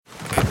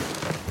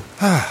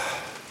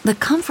The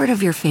comfort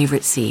of your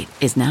favorite seat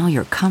is now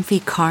your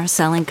comfy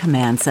car-selling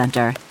command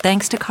center,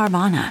 thanks to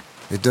Carvana.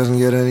 It doesn't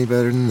get any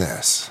better than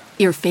this.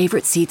 Your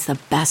favorite seat's the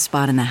best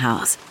spot in the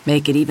house.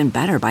 Make it even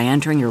better by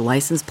entering your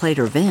license plate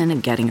or VIN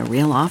and getting a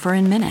real offer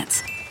in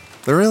minutes.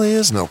 There really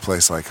is no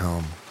place like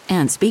home.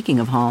 And speaking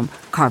of home,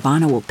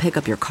 Carvana will pick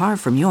up your car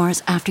from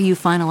yours after you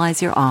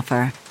finalize your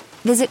offer.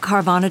 Visit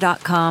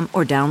Carvana.com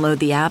or download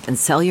the app and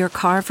sell your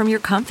car from your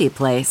comfy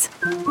place.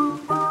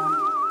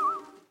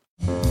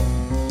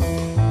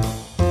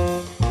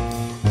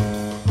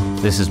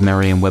 This is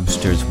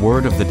Merriam-Webster's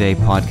Word of the Day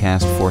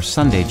podcast for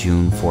Sunday,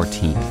 June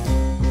 14th.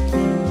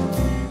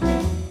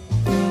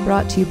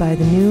 Brought to you by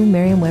the new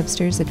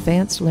Merriam-Webster's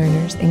Advanced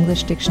Learners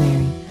English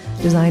Dictionary,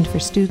 designed for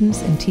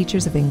students and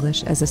teachers of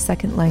English as a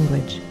second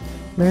language.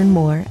 Learn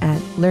more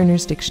at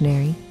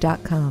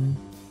learnersdictionary.com.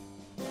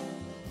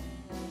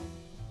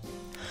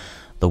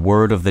 The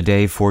word of the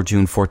day for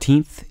June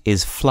 14th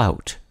is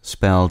flout,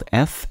 spelled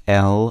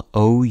F-L-O-U-T.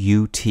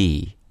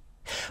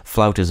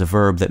 Flout is a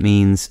verb that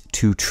means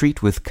to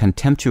treat with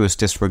contemptuous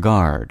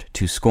disregard,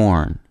 to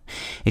scorn.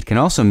 It can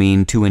also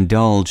mean to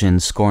indulge in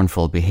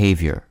scornful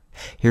behavior.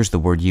 Here's the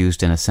word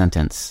used in a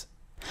sentence.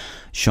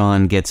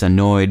 Shawn gets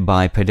annoyed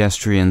by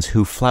pedestrians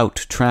who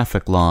flout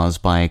traffic laws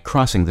by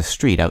crossing the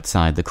street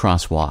outside the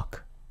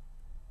crosswalk.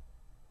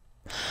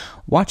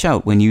 Watch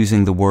out when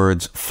using the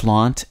words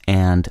flaunt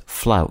and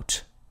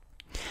flout.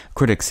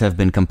 Critics have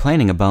been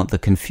complaining about the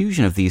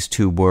confusion of these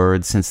two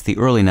words since the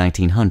early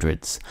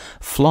 1900s.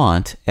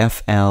 Flaunt,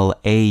 F-L-A-U-N-T,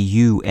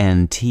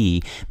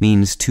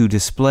 means to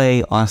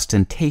display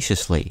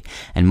ostentatiously,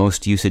 and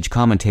most usage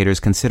commentators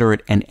consider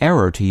it an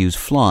error to use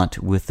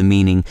flaunt with the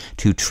meaning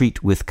to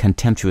treat with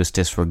contemptuous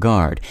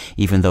disregard,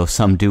 even though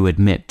some do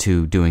admit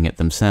to doing it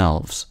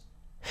themselves.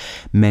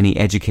 Many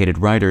educated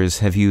writers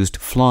have used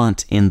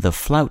flaunt in the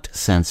flout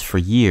sense for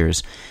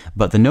years,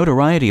 but the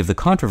notoriety of the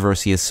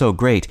controversy is so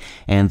great,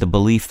 and the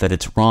belief that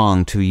it's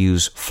wrong to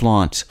use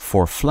flaunt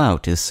for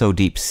flout is so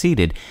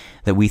deep-seated,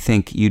 that we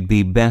think you'd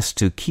be best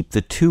to keep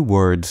the two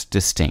words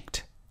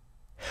distinct.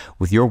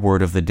 With your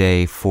word of the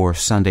day for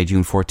Sunday,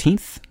 June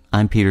 14th,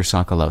 I'm Peter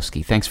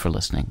Sokolowski. Thanks for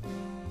listening.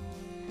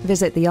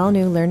 Visit the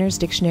all-new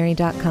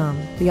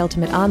learnersdictionary.com, the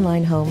ultimate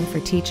online home for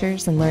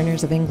teachers and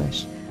learners of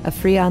English. A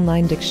free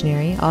online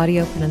dictionary,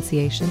 audio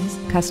pronunciations,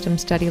 custom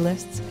study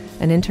lists,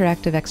 and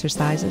interactive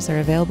exercises are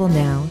available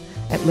now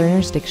at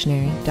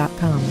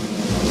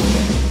learnersdictionary.com.